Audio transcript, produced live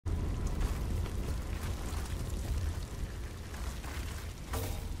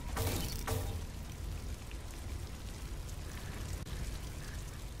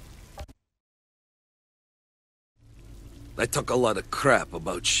I talk a lot of crap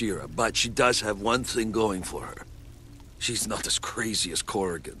about Shira, but she does have one thing going for her. She's not as crazy as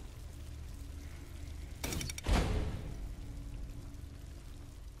Corrigan.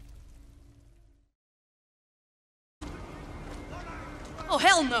 Oh,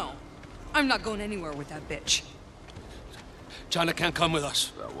 hell no! I'm not going anywhere with that bitch. Chana can't come with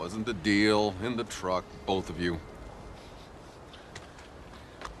us. That wasn't the deal. In the truck, both of you.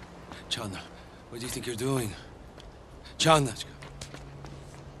 Chana, what do you think you're doing? Chana,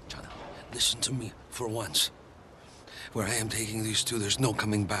 listen to me for once. Where I am taking these two, there's no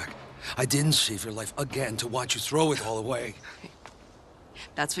coming back. I didn't save your life again to watch you throw it all away.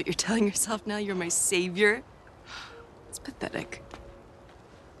 That's what you're telling yourself now? You're my savior? It's pathetic.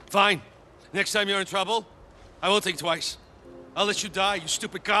 Fine. Next time you're in trouble, I won't think twice. I'll let you die, you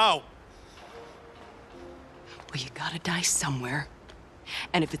stupid cow. Well, you gotta die somewhere.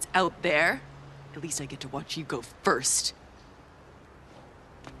 And if it's out there, at least I get to watch you go first.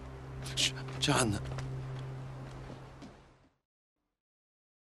 John.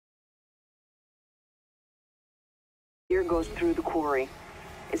 Here goes through the quarry.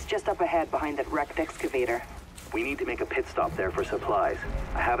 It's just up ahead behind that wrecked excavator. We need to make a pit stop there for supplies.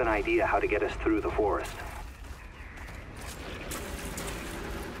 I have an idea how to get us through the forest.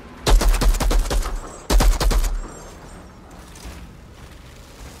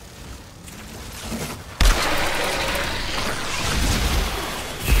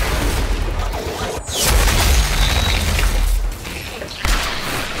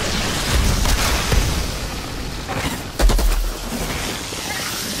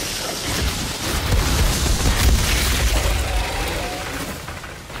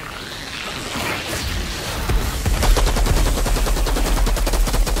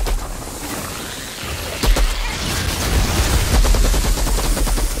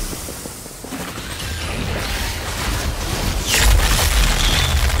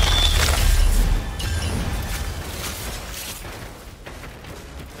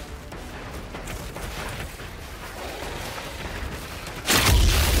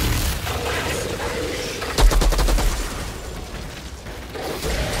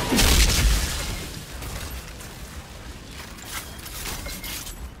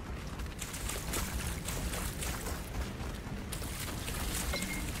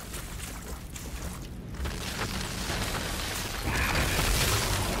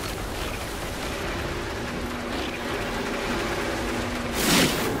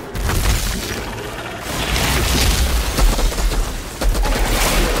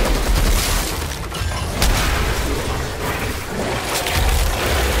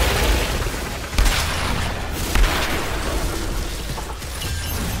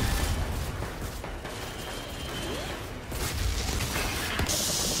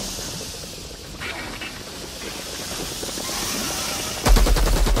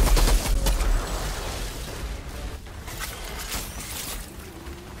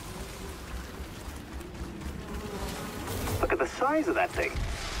 Look at the size of that thing.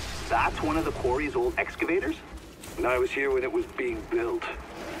 That's one of the quarry's old excavators? And I was here when it was being built.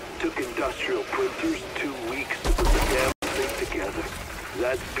 Took industrial printers 2 weeks to put the damn thing together.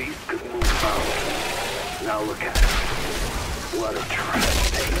 That beast could move mountains. Now look at it. What a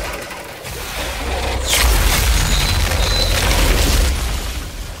tragedy.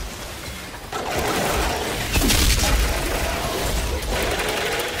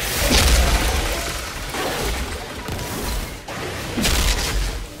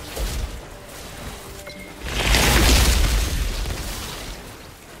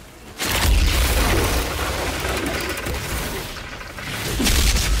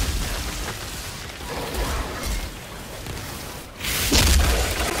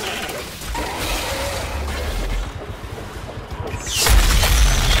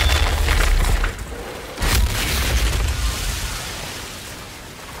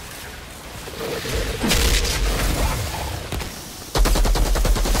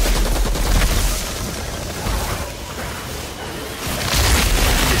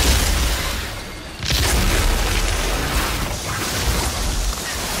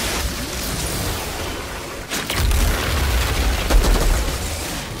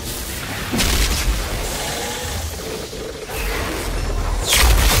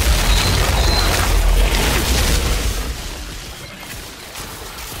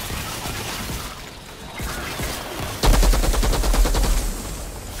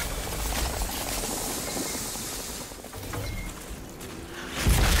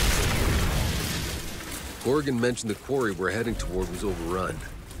 Corrigan mentioned the quarry we're heading toward was overrun.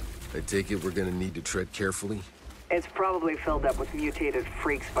 I take it we're gonna need to tread carefully? It's probably filled up with mutated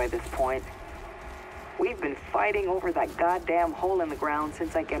freaks by this point. We've been fighting over that goddamn hole in the ground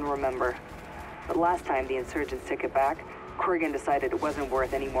since I can remember. But last time the insurgents took it back, Corrigan decided it wasn't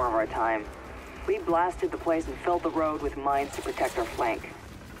worth any more of our time. We blasted the place and filled the road with mines to protect our flank.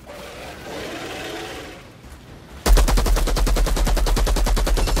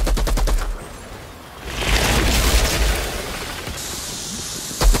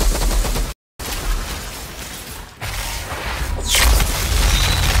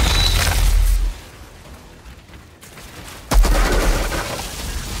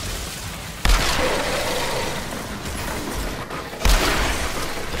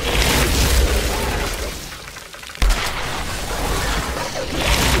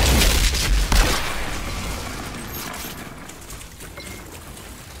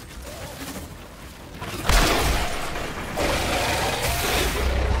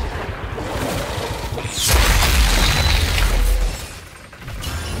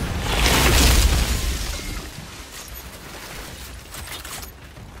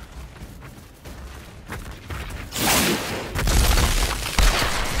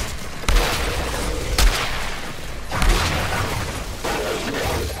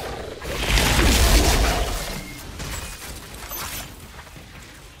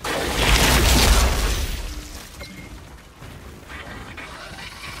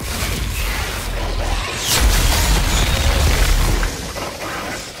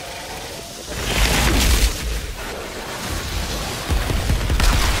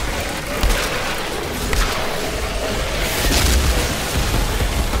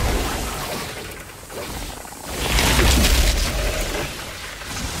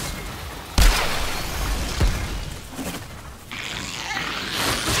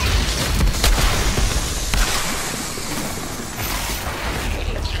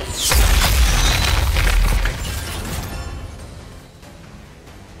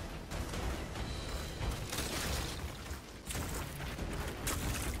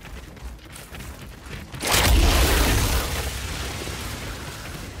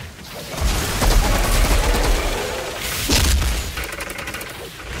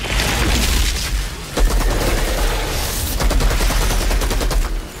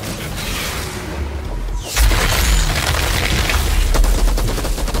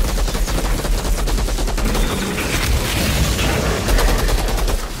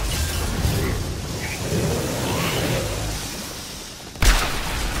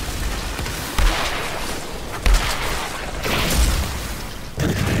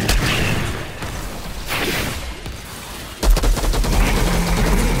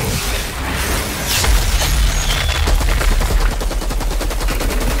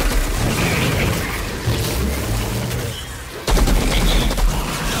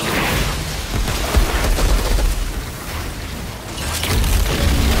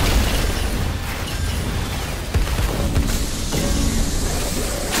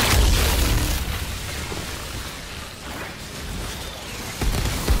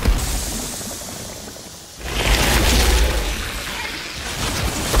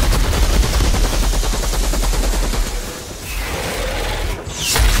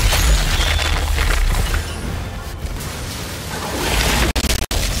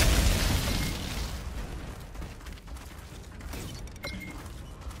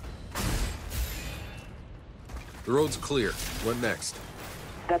 The road's clear. What next?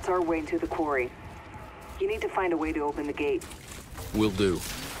 That's our way to the quarry. You need to find a way to open the gate. Will do.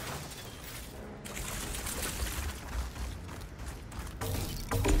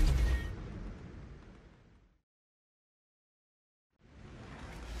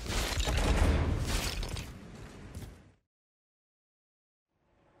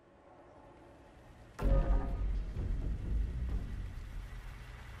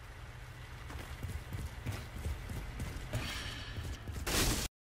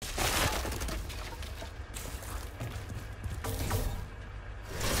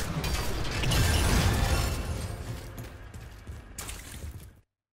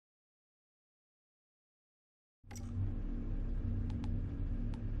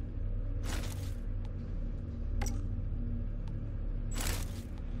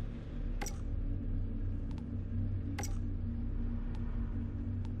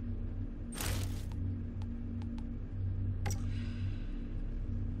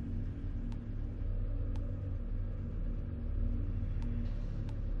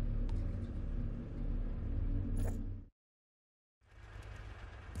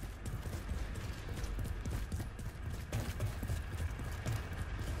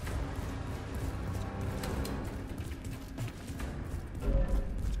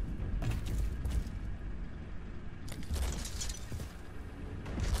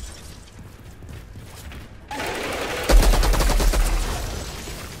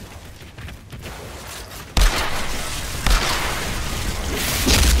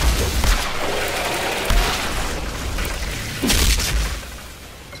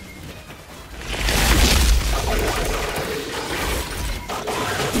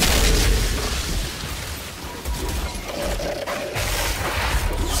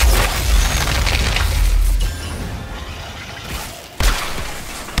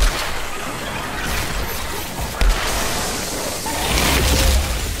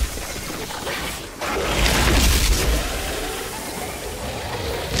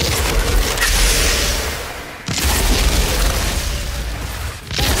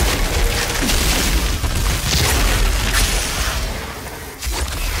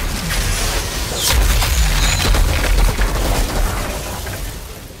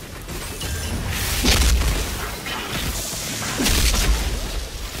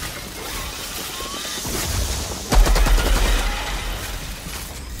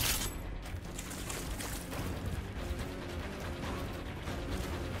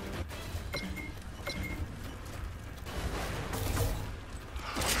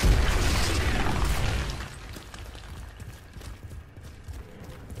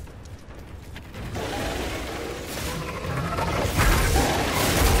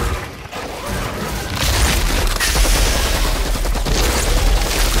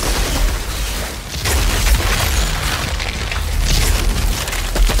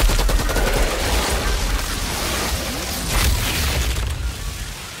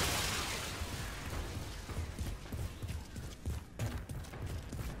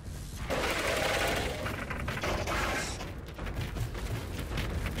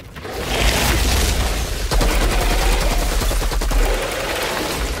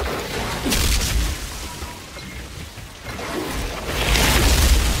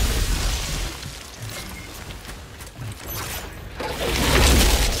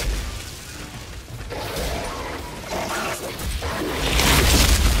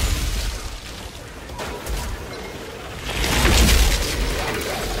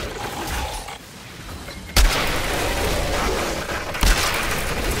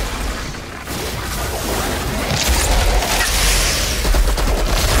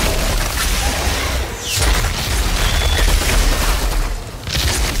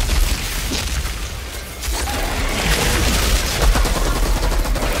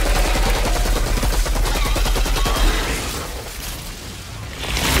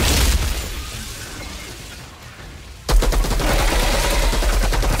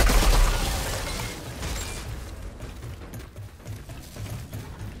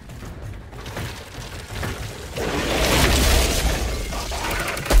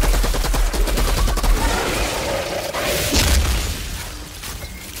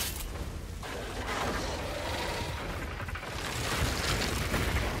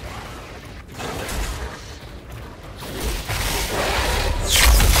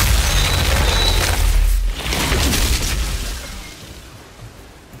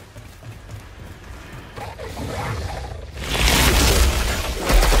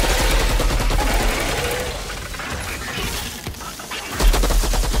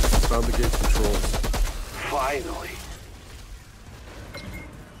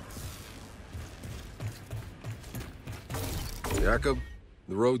 Jacob.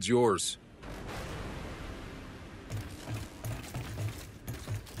 The road's yours.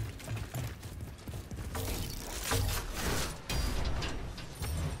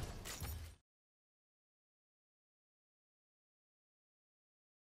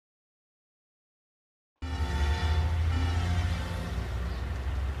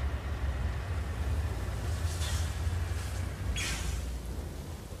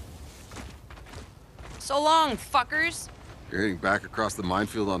 So long, fuckers. You're heading back across the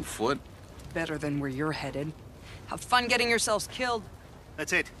minefield on foot? Better than where you're headed. Have fun getting yourselves killed.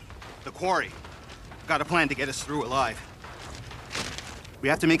 That's it. The quarry. Got a plan to get us through alive. We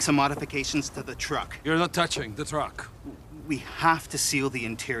have to make some modifications to the truck. You're not touching the truck. We have to seal the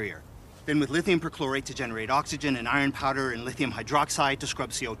interior. Then with lithium perchlorate to generate oxygen and iron powder and lithium hydroxide to scrub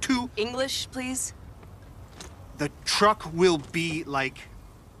CO2. English, please? The truck will be like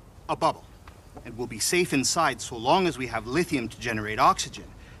a bubble. And we'll be safe inside so long as we have lithium to generate oxygen.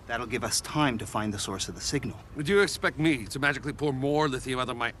 That'll give us time to find the source of the signal. Would you expect me to magically pour more lithium out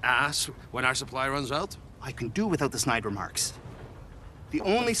of my ass when our supply runs out? I can do without the snide remarks. The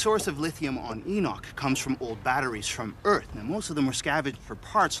only source of lithium on Enoch comes from old batteries from Earth. Now, most of them were scavenged for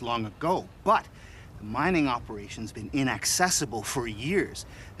parts long ago, but the mining operation's been inaccessible for years.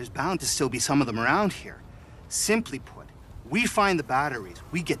 There's bound to still be some of them around here. Simply put, we find the batteries,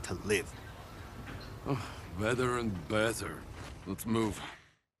 we get to live. Oh, better and better. Let's move.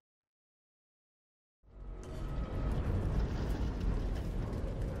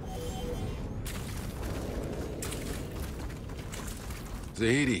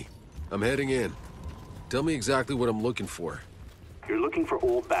 Zahidi, I'm heading in. Tell me exactly what I'm looking for. You're looking for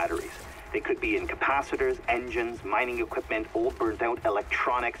old batteries. They could be in capacitors, engines, mining equipment, old burnt-out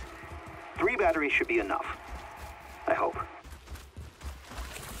electronics. 3 batteries should be enough. I hope.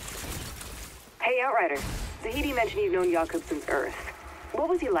 Hey, Outriders. Zahidi mentioned you've known Jakob since Earth. What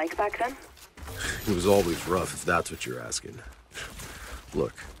was he like back then? It was always rough, if that's what you're asking.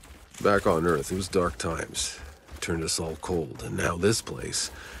 Look, back on Earth, it was dark times. It turned us all cold, and now this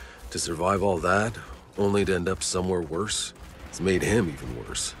place, to survive all that, only to end up somewhere worse, it's made him even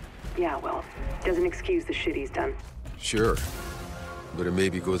worse. Yeah, well, doesn't excuse the shit he's done. Sure, but it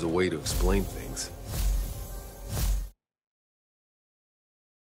maybe goes a way to explain things.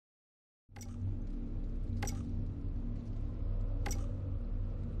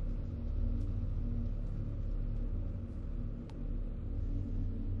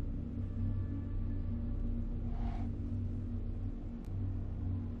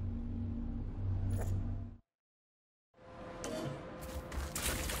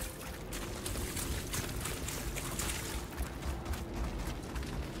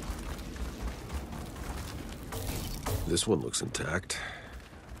 This one looks intact.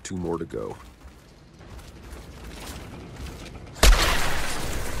 2 more to go.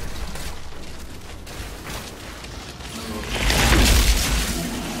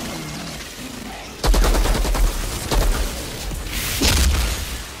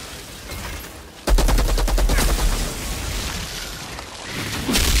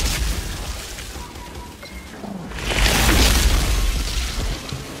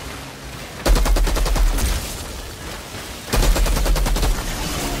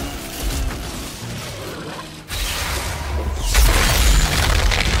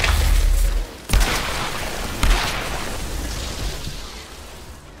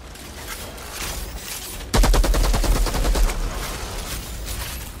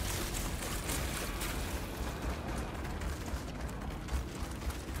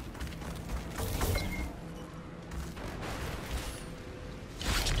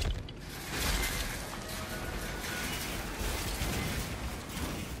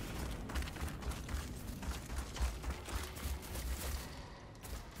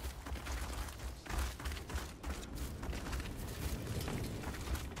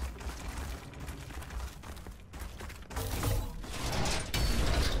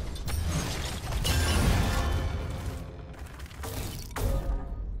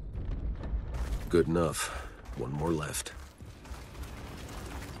 Good enough. 1 more left.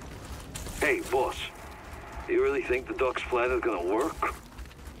 Hey, boss. You really think the Duck's plan is gonna work?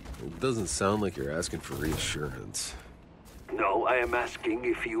 It doesn't sound like you're asking for reassurance. No, I am asking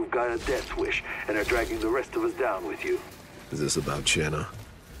if you've got a death wish and are dragging the rest of us down with you. Is this about Jenna?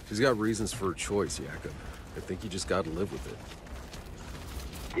 She's got reasons for her choice, Jacob. I think you just gotta live with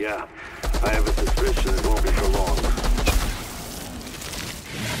it. Yeah, I have a suspicion it won't be for long.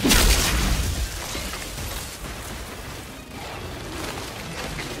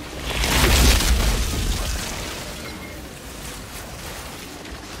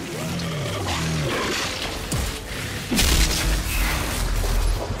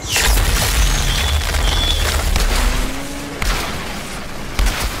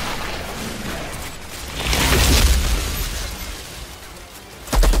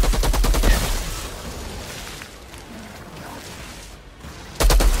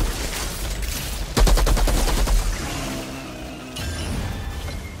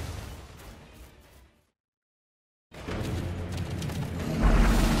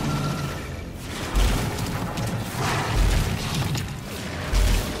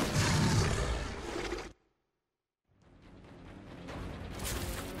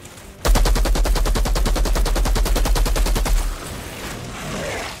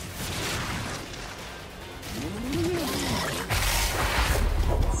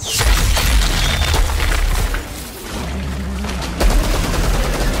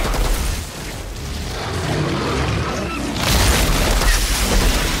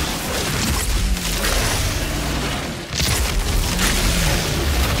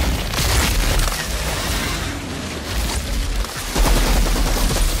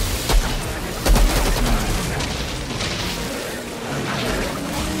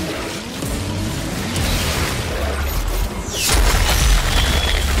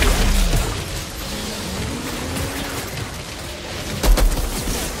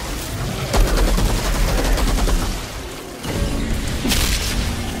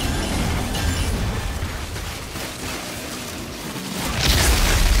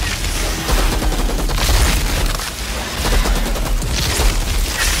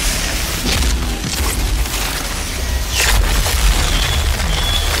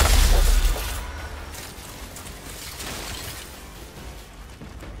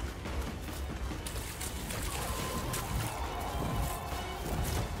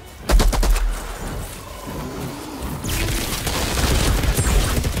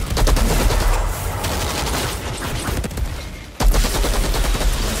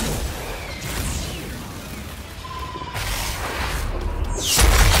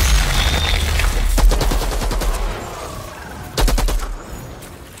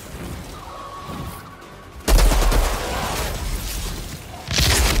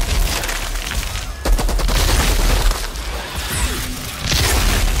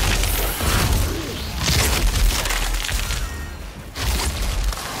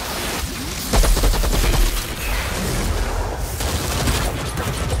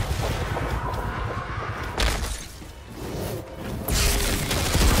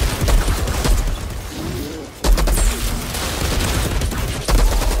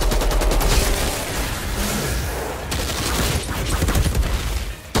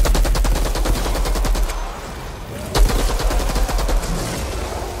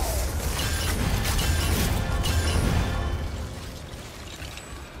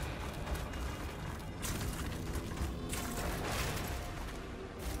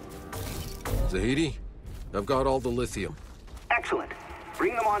 Zahidi, I've got all the lithium. Excellent.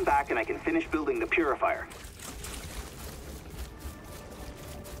 Bring them on back and I can finish building the purifier.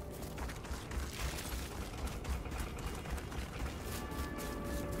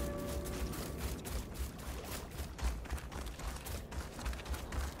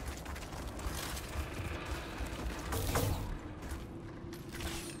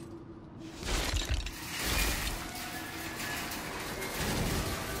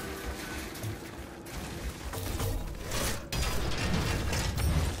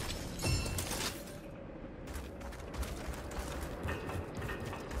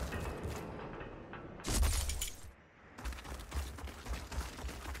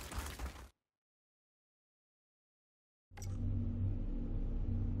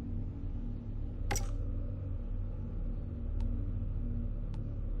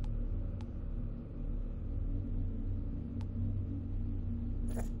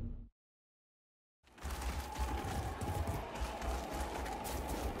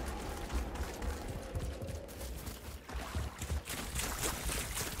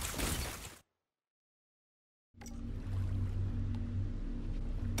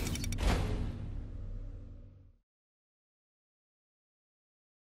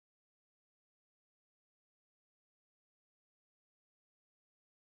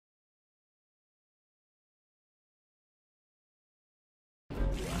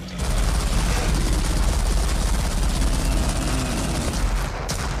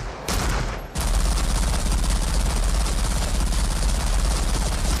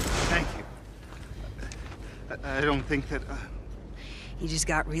 I don't think that... You just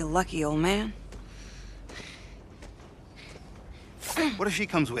got real lucky, old man. What if she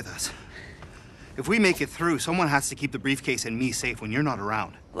comes with us? If we make it through, someone has to keep the briefcase and me safe when you're not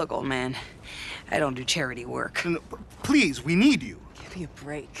around. Look, old man, I don't do charity work. No, please, we need you. Give me a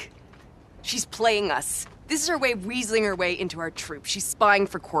break. She's playing us. This is her way of weaseling her way into our troop. She's spying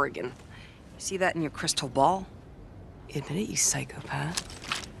for Corrigan. See that in your crystal ball? Admit it, you psychopath.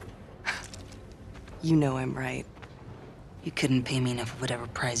 You know I'm right. You couldn't pay me enough of whatever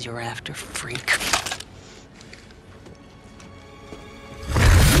prize you were after, freak.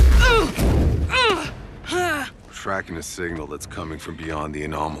 We're tracking a signal that's coming from beyond the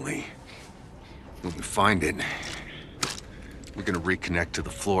anomaly. When we find it, we're gonna reconnect to the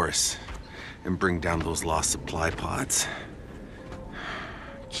Flores and bring down those lost supply pods.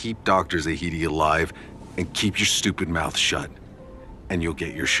 Keep Dr. Zahidi alive and keep your stupid mouth shut, and you'll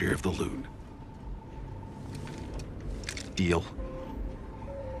get your share of the loot. Deal?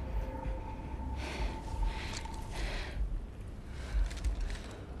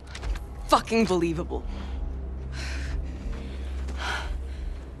 Fucking believable.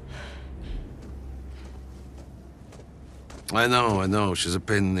 I know, she's a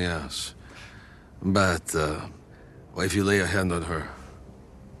pain in the ass. But, well, if you lay a hand on her,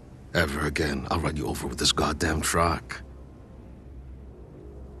 ever again, I'll run you over with this goddamn truck.